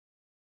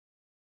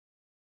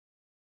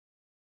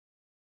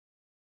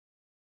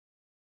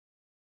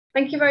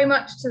Thank you very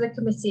much to the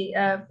committee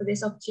for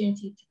this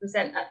opportunity to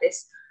present at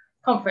this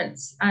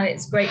conference. And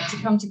it's great to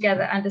come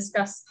together and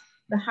discuss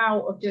the how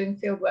of doing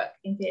fieldwork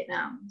in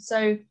Vietnam.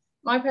 So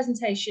my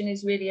presentation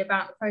is really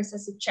about the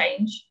process of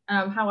change,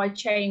 how I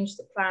changed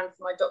the plan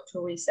for my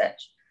doctoral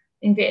research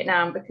in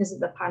Vietnam because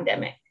of the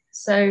pandemic.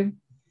 So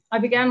I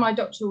began my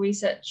doctoral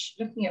research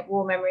looking at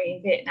war memory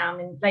in Vietnam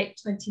in late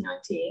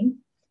 2019.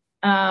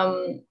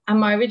 And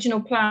my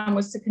original plan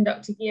was to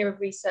conduct a year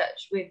of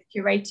research with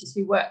curators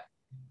who work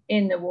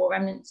in the War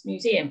Remnants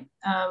Museum,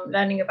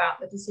 learning about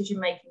the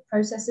decision-making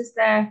processes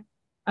there,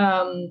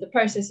 the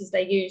processes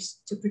they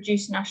use to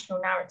produce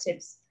national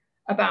narratives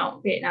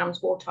about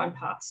Vietnam's wartime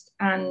past.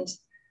 And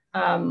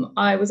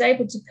I was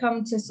able to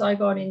come to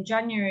Saigon in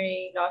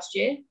January last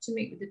year to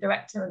meet with the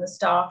director and the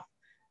staff.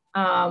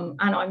 And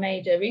I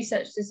made a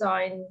research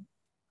design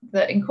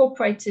that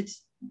incorporated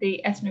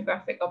the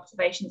ethnographic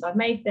observations I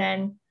made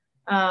then,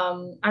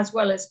 as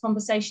well as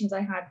conversations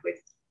I had with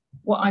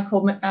what I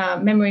call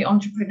memory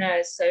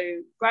entrepreneurs,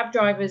 so grab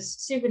drivers,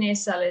 souvenir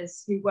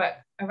sellers who work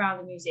around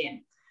the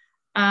museum.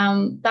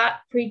 That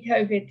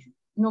pre-COVID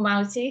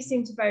normality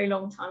seems a very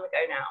long time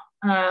ago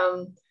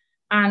now.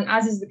 And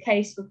as is the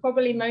case for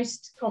probably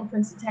most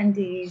conference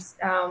attendees,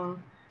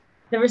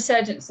 the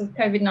resurgence of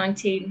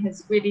COVID-19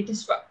 has really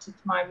disrupted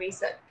my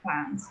research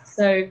plans.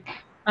 So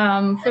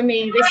for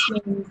me, this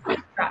means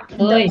that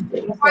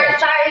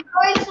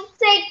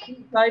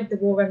inside the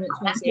War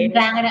Remnants Museum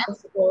is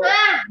possible.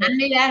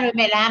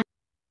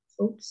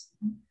 Oops.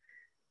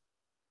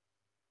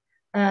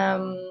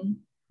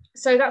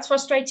 So that's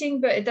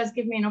frustrating, but it does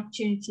give me an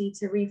opportunity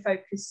to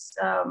refocus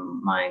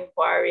my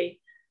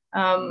inquiry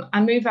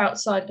and move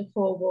outside the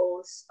four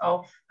walls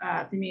of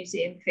the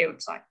museum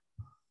field site.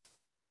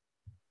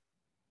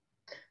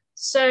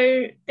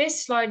 So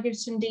this slide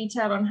gives some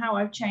detail on how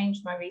I've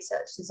changed my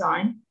research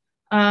design.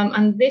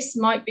 And this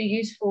might be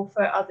useful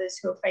for others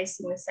who are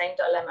facing the same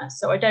dilemma.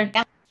 So I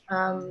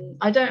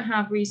don't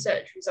have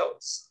research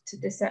results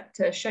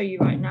to show you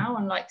right now,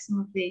 unlike some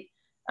of the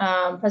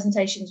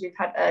presentations we've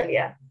had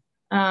earlier.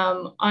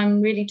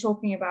 I'm really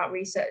talking about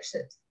research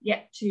that's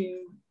yet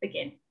to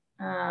begin.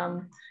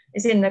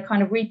 It's in the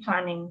kind of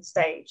replanning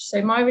stage.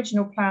 So my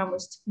original plan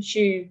was to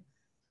pursue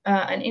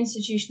an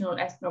institutional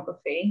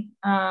ethnography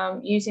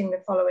using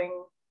the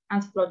following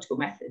anthropological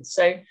methods.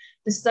 So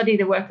to study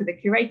the work of the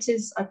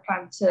curators, I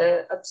plan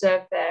to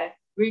observe their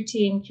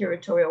routine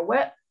curatorial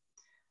work,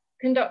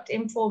 conduct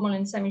informal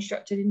and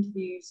semi-structured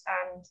interviews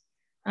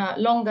and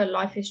longer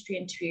life history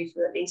interviews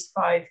with at least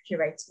 5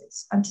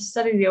 curators. And to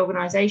study the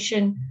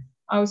organisation,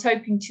 I was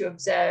hoping to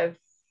observe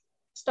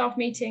staff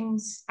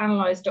meetings,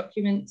 analyse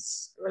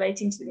documents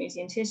relating to the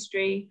museum's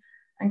history,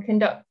 and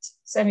conduct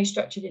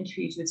semi-structured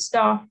interviews with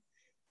staff.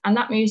 And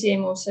that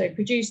museum also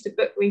produced a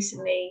book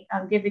recently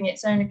giving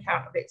its own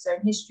account of its own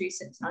history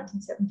since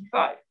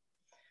 1975.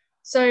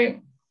 So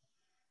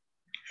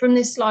from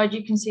this slide,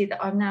 you can see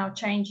that I'm now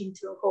changing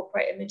to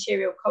incorporate a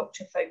material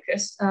culture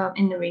focus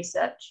in the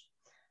research.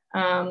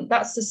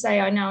 That's to say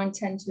I now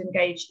intend to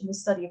engage in the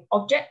study of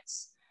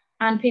objects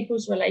and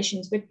people's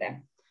relations with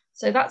them.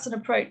 So that's an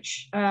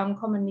approach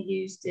commonly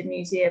used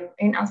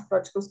in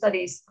anthropological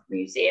studies of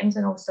museums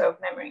and also of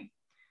memory.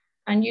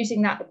 And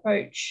using that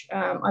approach,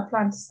 I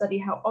plan to study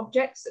how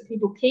objects that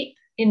people keep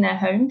in their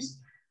homes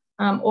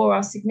or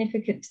are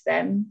significant to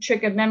them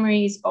trigger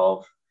memories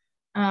of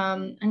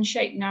and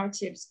shape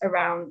narratives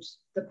around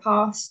the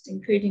past,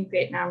 including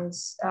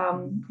Vietnam's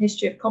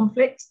history of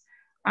conflict,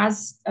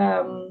 as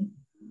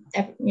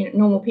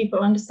normal people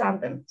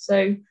understand them.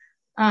 So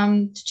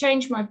to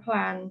change my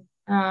plan,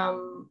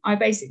 I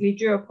basically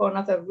drew upon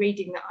other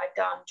reading that I'd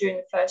done during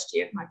the first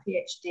year of my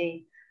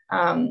PhD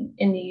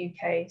in the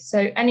UK.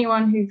 So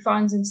anyone who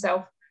finds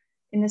himself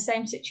in the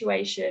same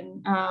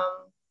situation,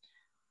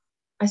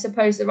 I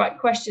suppose the right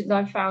questions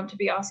I've found to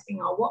be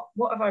asking are,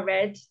 what have I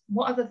read?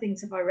 What other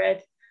things have I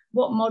read?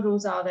 What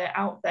models are there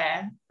out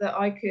there that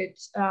I could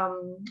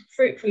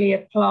fruitfully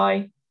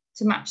apply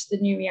to match the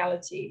new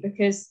reality?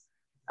 Because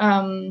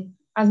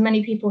as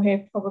many people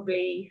here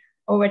probably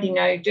already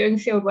know, doing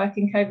fieldwork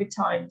in COVID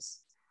times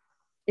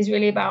is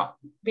really about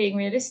being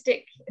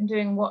realistic and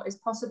doing what is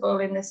possible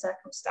in the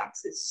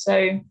circumstances.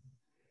 So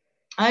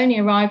I only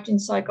arrived in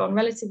Saigon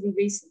relatively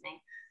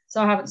recently,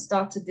 so I haven't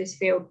started this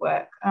field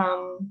work.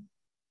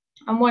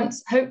 And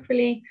once,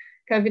 hopefully,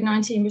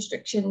 COVID-19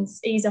 restrictions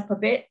ease up a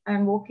bit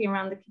and walking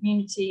around the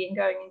community and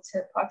going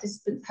into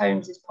participants'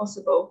 homes is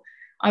possible,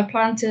 I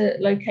plan to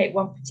locate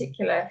one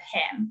particular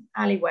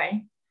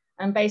alleyway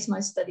and base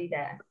my study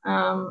there.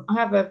 I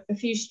have a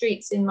few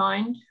streets in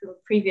mind from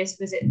previous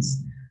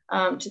visits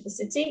to the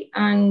city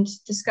and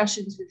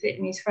discussions with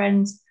Vietnamese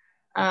friends,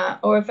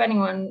 or if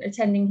anyone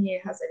attending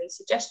here has any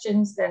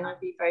suggestions, then I'd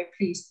be very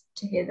pleased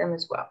to hear them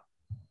as well.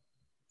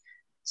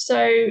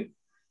 So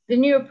the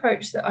new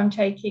approach that I'm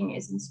taking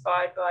is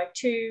inspired by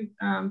 2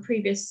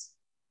 previous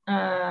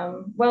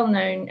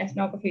well-known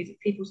ethnographies of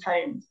people's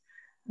homes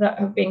that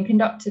have been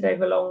conducted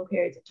over long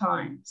periods of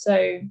time.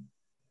 So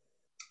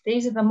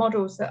these are the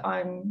models that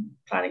I'm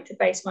planning to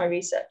base my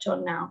research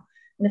on now.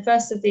 And the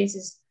first of these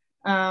is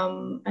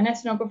an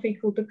ethnography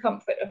called The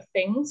Comfort of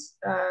Things,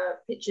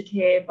 pictured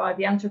here by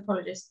the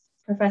anthropologist,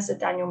 Professor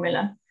Daniel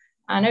Miller.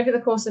 And over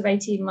the course of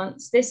 18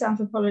 months, this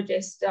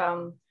anthropologist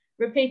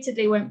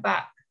repeatedly went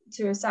back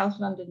to a South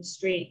London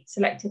street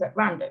selected at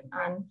random.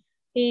 And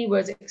he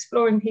was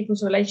exploring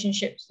people's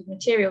relationships with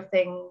material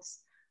things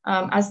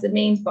as the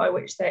means by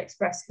which they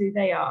express who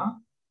they are,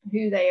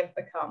 who they have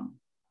become.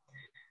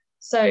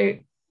 So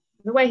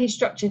the way he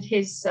structured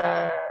his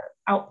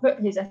output,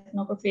 his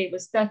ethnography,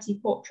 was 30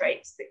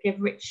 portraits that give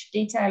rich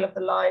detail of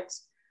the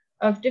lives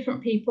of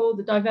different people,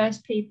 the diverse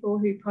people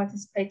who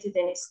participated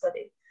in his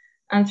study.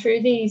 And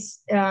through these,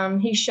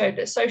 he showed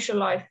that social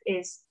life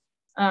is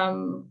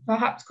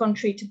perhaps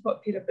contrary to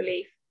popular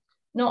belief,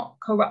 not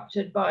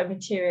corrupted by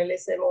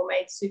materialism or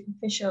made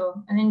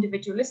superficial and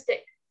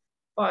individualistic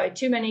by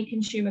too many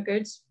consumer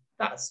goods.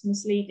 That's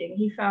misleading.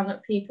 He found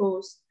that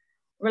people's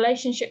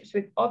relationships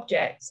with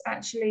objects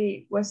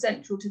actually were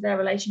central to their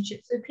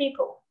relationships with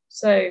people.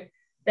 So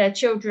their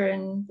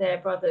children, their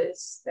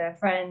brothers, their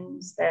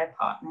friends, their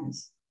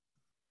partners.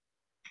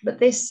 But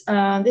this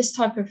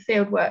type of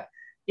fieldwork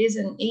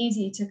isn't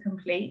easy to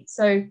complete.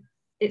 So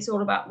it's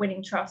all about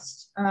winning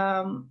trust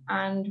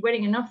and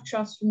winning enough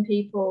trust from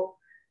people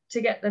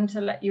to get them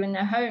to let you in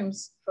their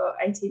homes for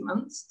 18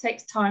 months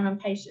takes time and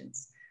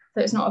patience.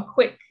 So it's not a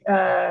quick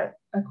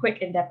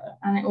endeavor.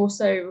 And it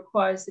also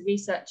requires the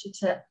researcher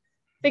to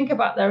think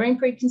about their own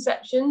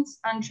preconceptions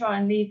and try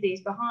and leave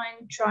these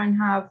behind, try and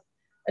have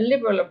a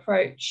liberal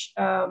approach,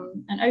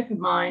 an open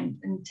mind,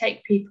 and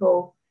take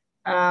people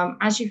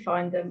as you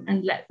find them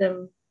and let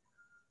them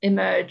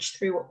emerge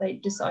through what they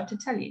decide to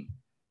tell you.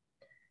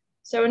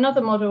 So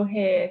another model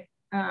here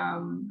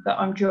that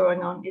I'm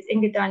drawing on is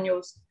Inga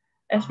Daniel's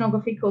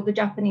ethnography called The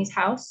Japanese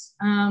House.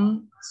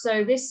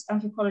 So this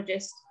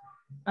anthropologist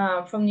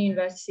from the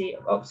University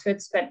of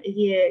Oxford spent a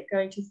year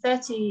going to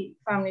 30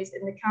 families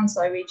in the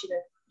Kansai region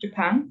of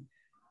Japan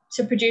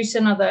to produce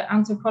another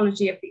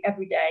anthropology of the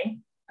everyday.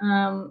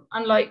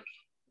 Unlike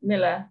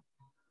Miller,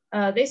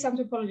 this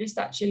anthropologist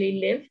actually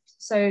lived.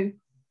 So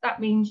that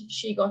means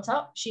she got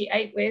up, she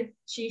ate with,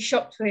 she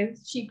shopped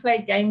with, she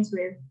played games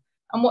with,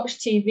 and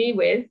watched TV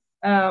with,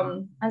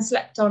 and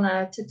slept on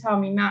a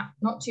tatami mat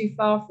not too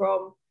far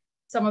from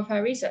some of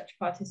her research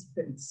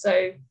participants.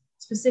 So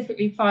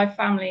specifically 5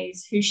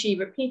 families who she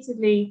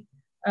repeatedly,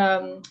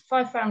 5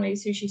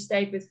 families who she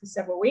stayed with for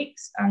several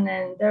weeks. And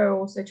then there are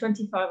also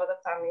 25 other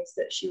families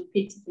that she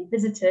repeatedly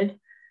visited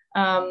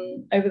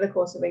over the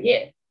course of a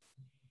year.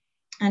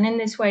 And in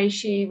this way,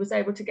 she was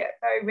able to get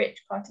very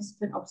rich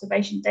participant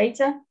observation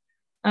data.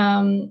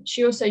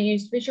 She also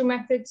used visual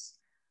methods.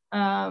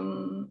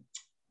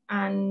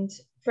 And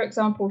for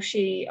example,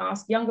 she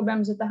asked younger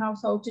members of the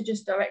household to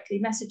just directly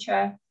message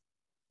her,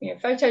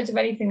 photos of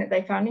anything that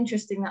they found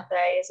interesting that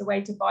day as a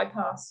way to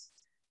bypass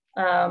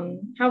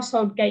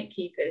household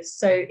gatekeepers.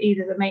 So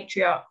either the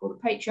matriarch or the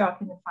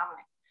patriarch in the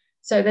family.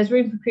 So there's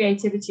room for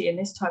creativity in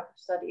this type of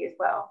study as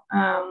well.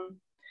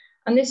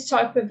 And this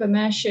type of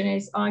immersion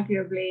is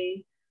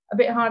arguably a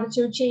bit harder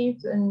to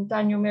achieve than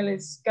Daniel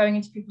Miller's going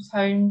into people's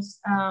homes.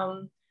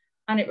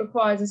 And it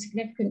requires a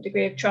significant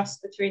degree of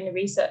trust between the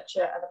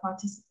researcher and the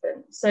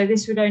participant. So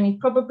this would only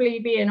probably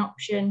be an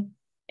option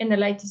in the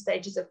later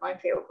stages of my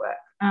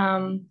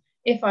fieldwork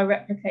if I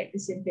replicate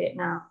this in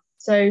Vietnam.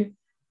 So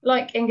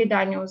like Inga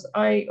Daniels,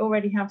 I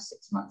already have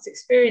 6 months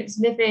experience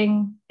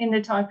living in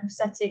the type of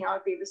setting I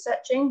would be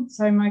researching.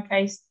 So in my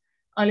case,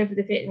 I live with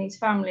a Vietnamese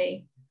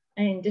family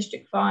in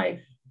District 5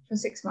 for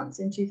 6 months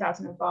in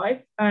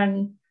 2005.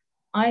 And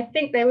I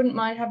think they wouldn't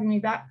mind having me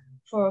back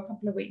for a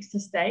couple of weeks to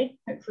stay,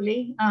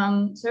 hopefully.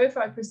 So if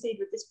I proceed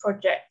with this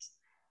project,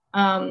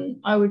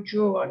 I would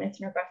draw on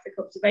ethnographic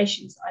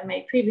observations I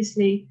made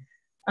previously,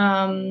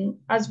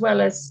 as well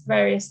as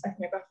various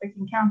ethnographic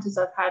encounters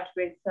I've had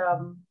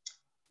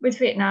with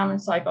Vietnam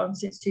and Saigon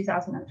since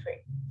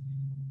 2003.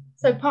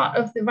 So part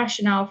of the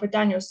rationale for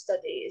Daniel's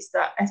study is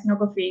that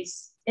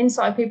ethnographies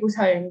inside people's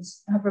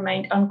homes have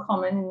remained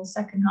uncommon in the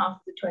second half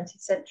of the 20th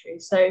century.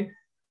 So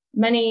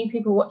many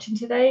people watching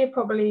today are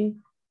probably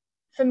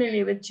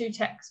familiar with 2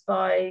 texts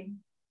by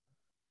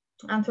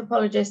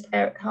anthropologist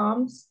Eric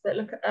Harms that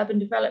look at urban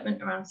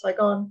development around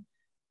Saigon,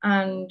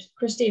 and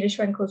Christina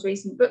Schwenkel's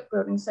recent book,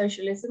 Building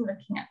Socialism,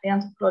 looking at the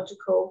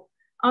anthropological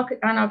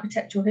and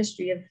architectural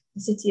history of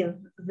the city of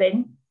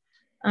Vinh.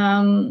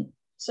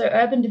 So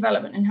urban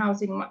development and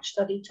housing are much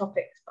studied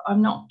topics, but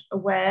I'm not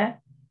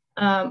aware,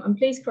 and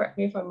please correct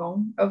me if I'm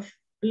wrong, of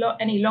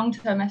any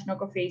long-term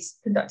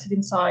ethnographies conducted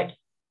inside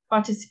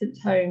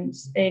participants'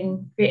 homes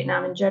in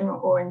Vietnam in general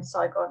or in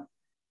Saigon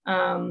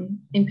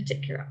in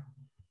particular.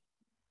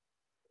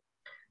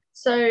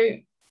 So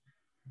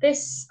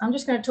this, I'm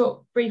just going to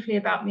talk briefly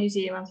about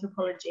museum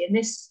anthropology, and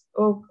this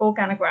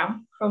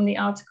organogram from the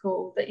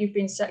article that you've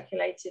been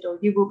circulated or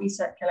you will be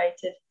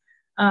circulated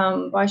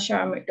by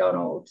Sharon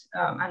McDonald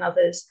and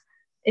others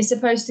is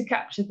supposed to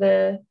capture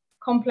the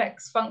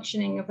complex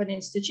functioning of an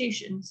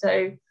institution.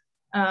 So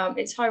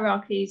its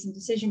hierarchies and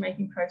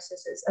decision-making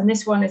processes. And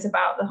this one is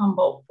about the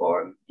Humboldt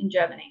Forum in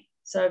Germany.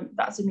 So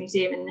that's a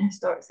museum in the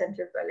historic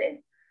center of Berlin.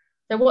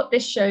 So what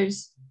this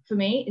shows for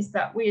me is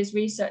that we as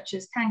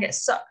researchers can get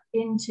sucked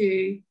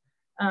into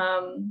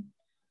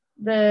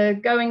the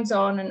goings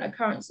on and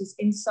occurrences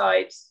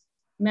inside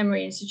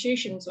memory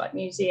institutions like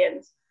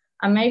museums.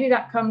 And maybe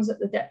that comes at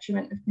the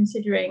detriment of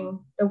considering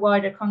the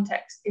wider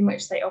context in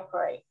which they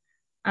operate.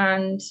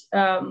 And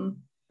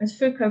as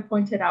Foucault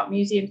pointed out,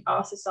 museums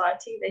are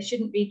society. They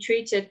shouldn't be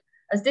treated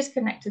as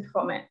disconnected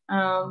from it.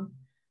 And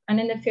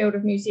in the field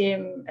of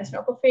museum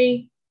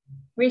ethnography,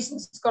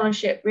 recent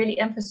scholarship really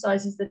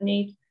emphasizes the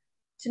need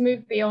to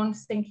move beyond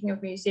thinking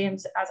of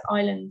museums as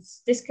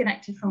islands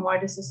disconnected from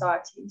wider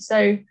society.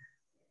 So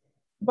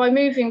by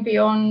moving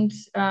beyond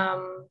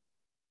the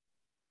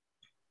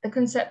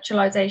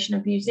conceptualization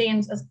of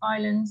museums as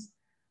islands,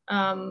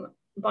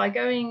 by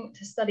going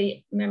to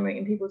study memory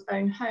in people's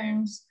own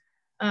homes,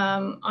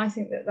 I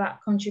think that that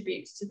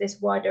contributes to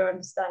this wider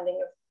understanding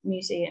of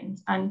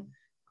museums. And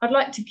I'd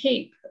like to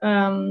keep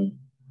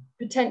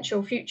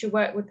potential future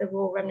work with the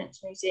Royal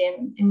Remnants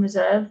Museum in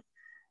reserve.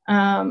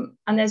 And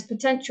there's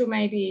potential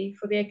maybe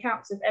for the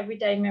accounts of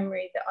everyday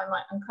memory that I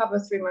might uncover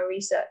through my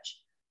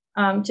research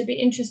to be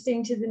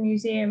interesting to the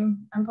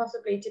museum and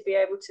possibly to be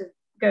able to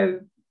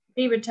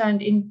be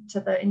returned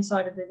into the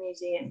inside of the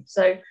museum.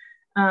 So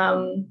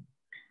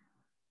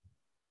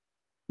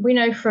we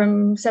know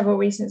from several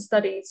recent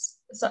studies,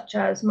 such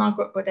as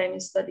Margaret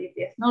Bourdain's study of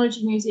the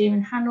Ethnology Museum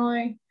in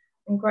Hanoi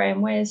and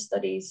Graham Weir's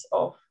studies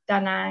of Da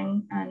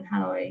Nang and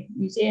Hanoi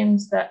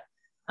museums, that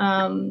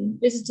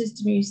visitors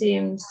to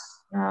museums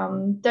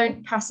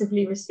don't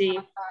passively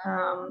receive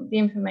the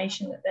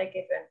information that they're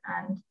given.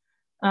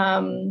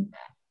 And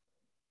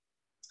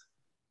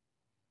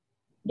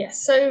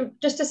yes, so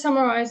just to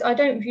summarize, I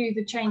don't view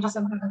the changes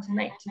I'm having to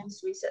make to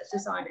this research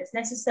design as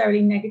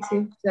necessarily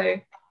negative. So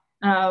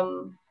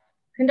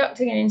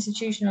conducting an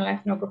institutional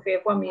ethnography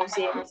of one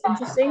museum is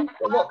interesting,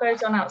 but what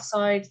goes on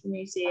outside the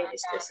museum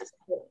is just as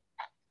important.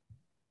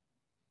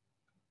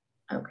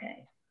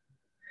 Okay,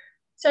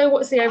 so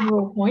what's the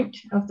overall point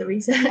of the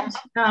research?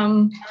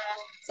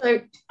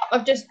 So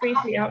I've just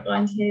briefly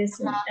outlined here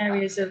some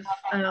areas of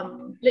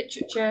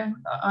literature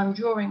that I'm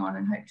drawing on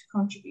and hope to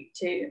contribute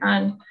to.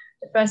 And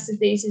the first of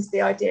these is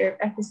the idea of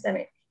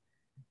epistemic.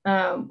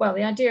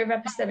 The idea of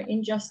epistemic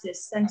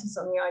injustice centers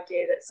on the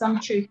idea that some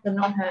truths are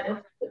not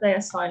heard, but they are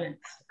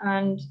silenced.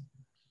 And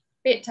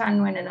Viet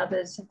Thanh and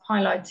others have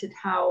highlighted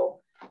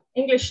how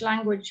English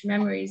language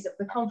memories of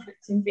the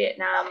conflicts in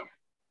Vietnam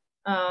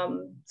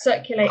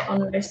circulate on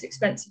the most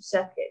expensive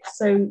circuits.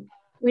 So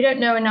we don't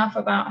know enough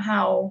about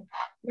how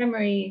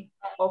memory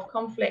of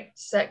conflict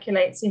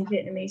circulates in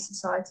Vietnamese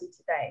society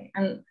today.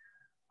 And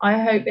I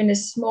hope in a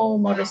small,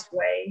 modest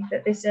way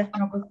that this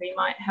ethnography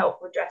might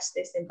help redress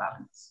this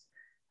imbalance.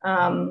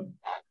 And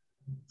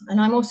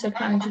I'm also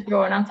planning to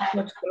draw on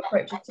anthropological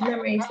approaches to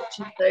memory, such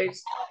as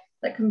those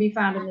that can be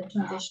found in the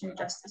transitional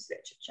justice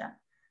literature.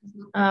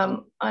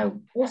 I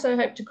also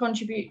hope to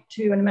contribute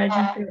to an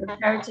emerging field of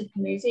heritage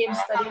and museum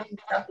studies in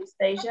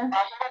Southeast Asia,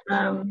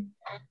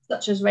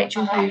 such as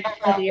Rachel Hu's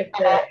study of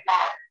the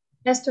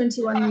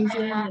S21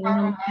 Museum in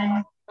Phnom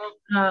Penh,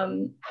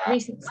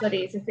 recent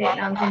studies of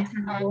Vietnam's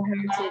intangible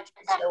heritage,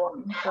 and so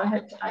on. So I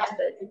hope to add to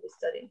those with this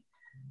study.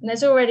 And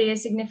there's already a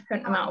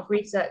significant amount of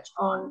research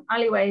on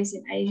alleyways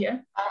in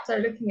Asia. So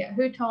looking at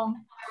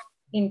Hutong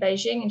in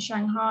Beijing and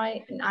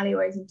Shanghai, and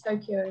alleyways in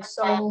Tokyo and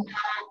Seoul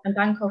and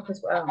Bangkok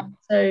as well.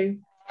 So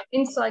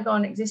in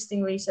Saigon,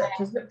 existing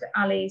researchers looked at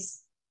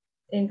alleys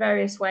in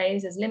various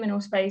ways as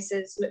liminal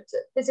spaces, looked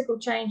at physical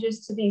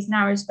changes to these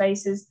narrow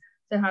spaces,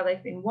 so how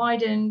they've been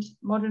widened,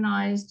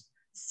 modernized,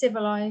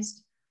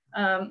 civilized.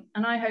 And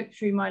I hope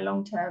through my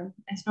long-term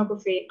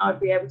ethnography, I'd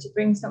be able to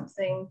bring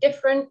something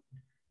different,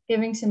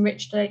 giving some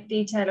rich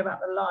detail about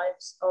the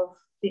lives of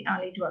the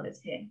alley dwellers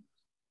here.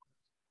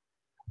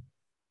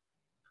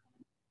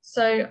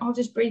 So I'll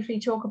just briefly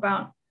talk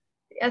about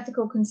the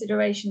ethical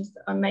considerations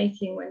that I'm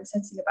making when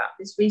setting about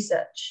this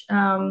research.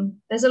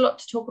 There's a lot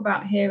to talk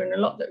about here and a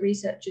lot that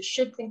researchers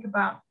should think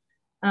about,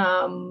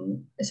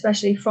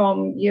 especially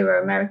from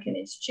Euro-American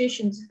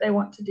institutions if they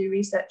want to do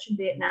research in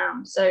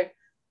Vietnam. So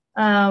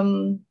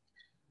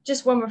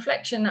just one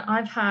reflection that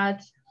I've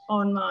had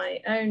on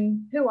my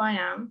own, who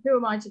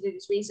am I to do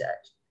this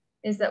research,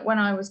 is that when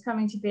I was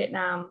coming to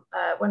Vietnam,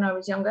 when I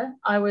was younger,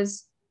 I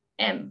was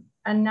M.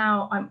 And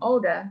now I'm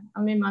older,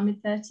 I'm in my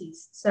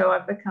mid-30s, so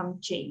I've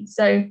become Chi.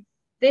 So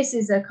this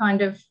is a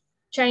kind of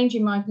change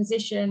in my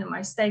position and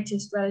my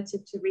status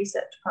relative to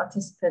research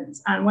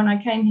participants. And when I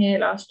came here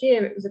last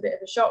year, it was a bit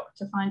of a shock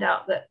to find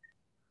out that,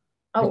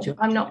 oh,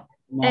 I'm not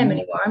M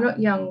anymore. I'm not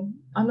young.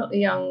 I'm not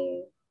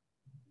the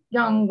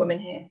young woman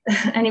here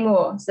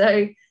anymore.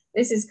 So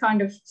this is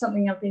kind of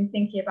something I've been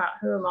thinking about.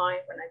 Who am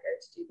I when I go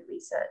to do the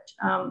research?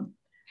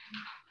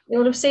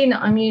 You'll have seen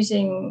that I'm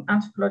using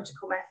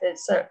anthropological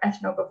methods, so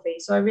ethnography.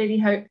 So I really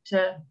hope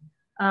to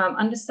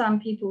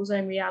understand people's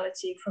own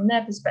reality from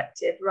their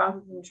perspective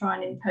rather than try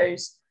and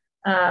impose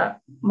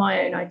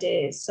my own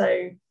ideas.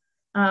 So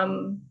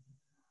I've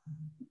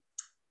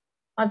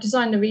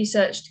designed the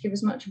research to give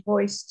as much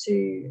voice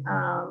to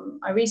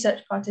my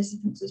research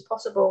participants as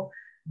possible,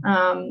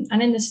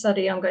 And in the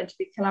study, I'm going to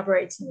be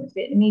collaborating with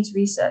Vietnamese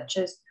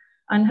researchers,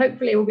 and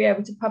hopefully we'll be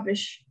able to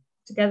publish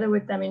together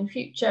with them in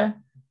future.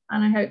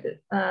 And I hope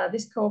that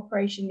this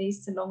cooperation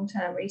leads to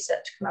long-term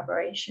research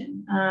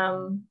collaboration.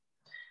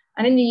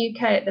 And in the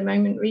UK at the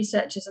moment,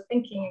 researchers are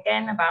thinking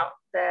again about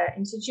their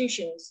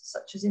institutions,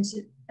 such as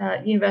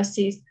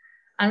universities,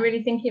 and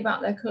really thinking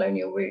about their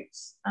colonial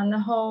roots and the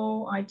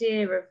whole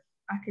idea of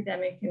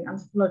academic and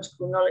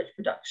anthropological knowledge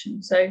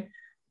production. So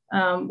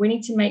we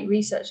need to make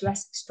research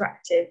less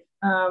extractive.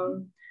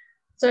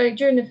 So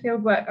during the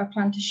fieldwork, I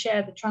plan to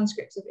share the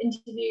transcripts of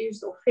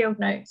interviews or field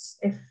notes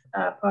if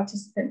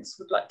participants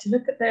would like to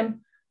look at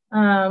them.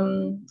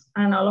 And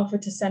I'll offer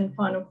to send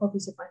final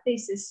copies of my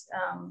thesis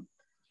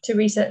to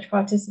research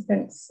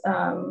participants,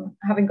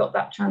 having got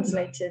that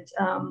translated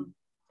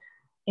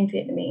into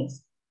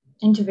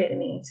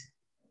Vietnamese.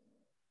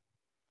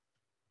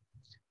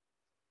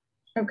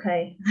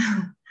 Okay,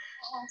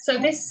 so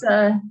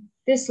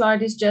this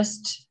slide is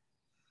just,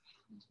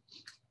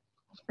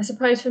 I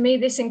suppose for me,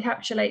 this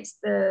encapsulates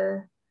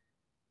the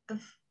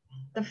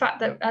fact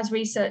that as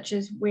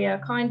researchers, we are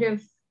kind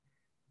of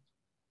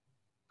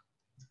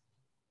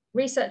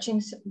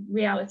researching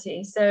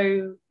reality.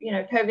 So, you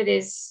know, COVID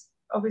is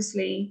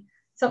obviously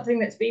something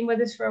that's been with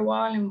us for a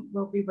while and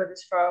will be with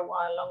us for a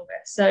while longer.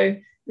 So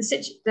the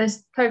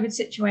COVID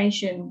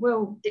situation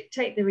will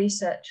dictate the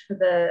research for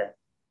the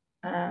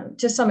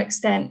to some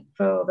extent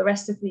for the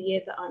rest of the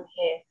year that I'm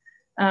here.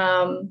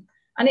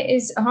 And it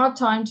is a hard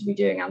time to be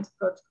doing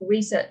anthropological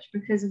research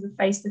because of the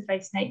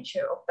face-to-face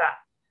nature of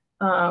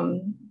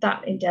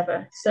that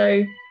endeavour.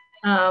 So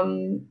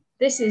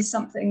this is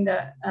something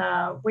that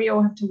we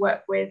all have to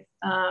work with,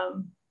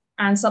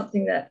 and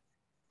something that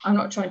I'm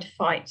not trying to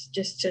fight,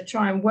 just to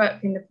try and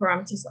work in the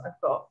parameters that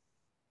I've got.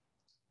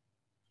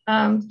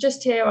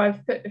 Just here,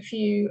 I've put a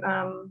few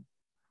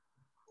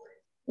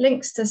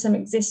links to some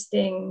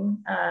existing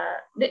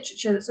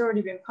literature that's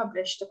already been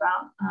published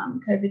about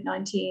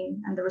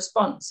COVID-19 and the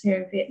response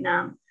here in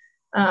Vietnam.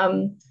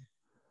 I'm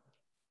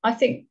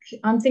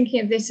thinking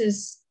of this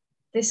as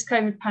this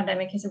COVID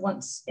pandemic is a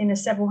once in a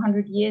several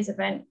hundred years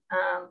event,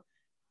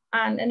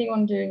 and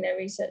anyone doing their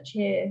research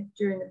here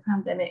during the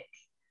pandemic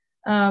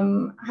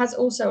has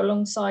also,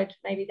 alongside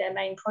maybe their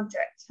main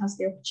project, has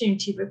the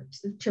opportunity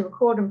to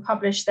record and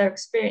publish their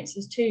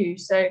experiences too.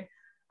 So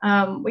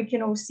we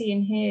can all see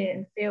and hear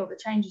and feel the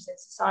changes in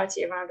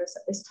society around us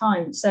at this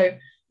time. So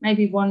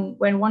maybe when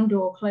one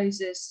door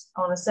closes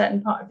on a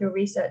certain part of your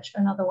research,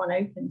 another one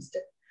opens to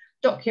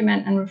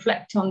document and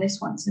reflect on this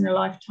once in a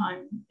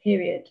lifetime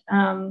period.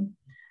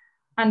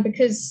 And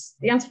because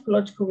the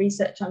anthropological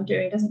research I'm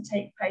doing doesn't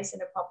take place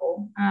in a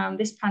bubble,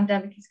 this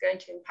pandemic is going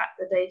to impact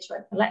the data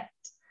I collect.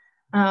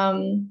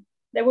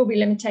 There will be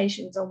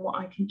limitations on what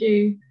I can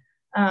do.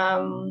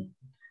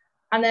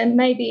 And then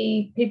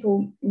maybe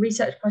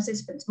research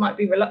participants might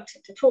be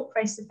reluctant to talk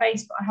face to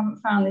face, but I haven't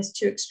found this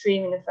too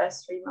extreme in the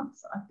first 3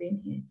 months that I've been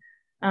here.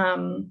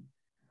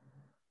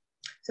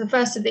 So the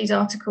first of these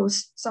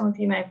articles, some of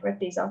you may have read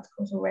these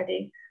articles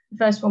already. The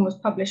first one was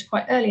published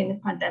quite early in the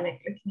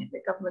pandemic, looking at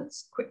the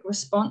government's quick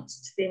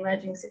response to the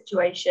emerging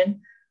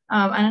situation.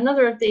 And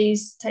another of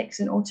these takes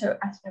an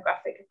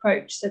auto-ethnographic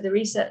approach. So the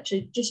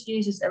researcher just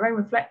uses their own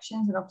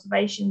reflections and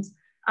observations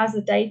as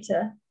the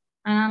data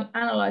and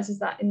analyzes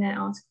that in their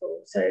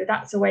article. So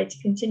that's a way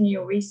to continue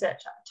your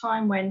research at a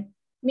time when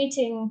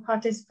meeting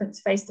participants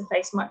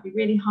face-to-face might be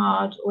really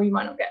hard, or you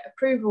might not get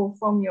approval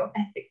from your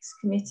ethics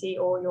committee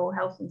or your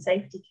health and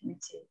safety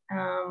committee.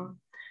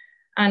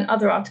 And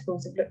other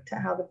articles have looked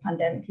at how the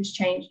pandemic has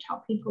changed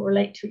how people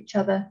relate to each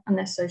other and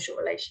their social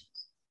relations.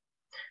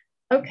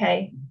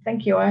 Okay,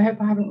 thank you. I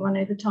hope I haven't run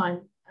over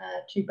time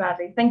too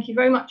badly. Thank you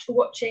very much for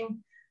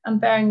watching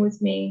and bearing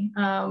with me.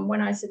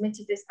 When I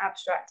submitted this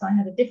abstract, I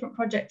had a different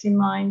project in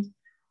mind.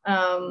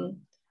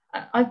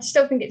 I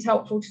still think it's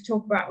helpful to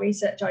talk about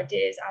research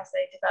ideas as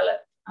they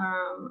develop.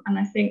 And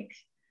I think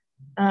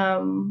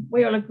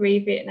we all agree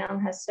Vietnam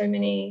has so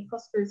many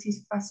possibilities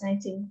for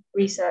fascinating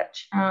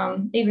research,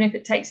 even if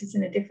it takes us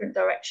in a different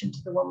direction to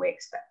the one we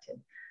expected.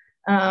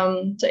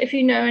 So if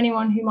you know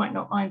anyone who might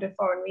not mind a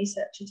foreign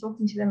researcher,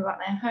 talking to them about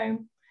their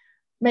home,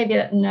 maybe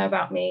let them know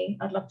about me.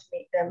 I'd love to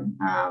meet them.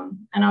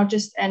 And I'll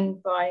just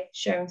end by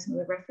sharing some of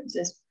the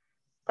references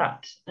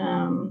that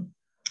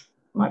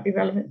might be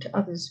relevant to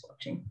others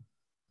watching.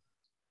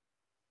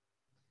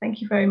 Thank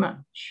you very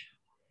much.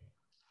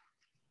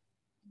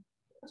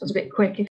 That was a bit quick.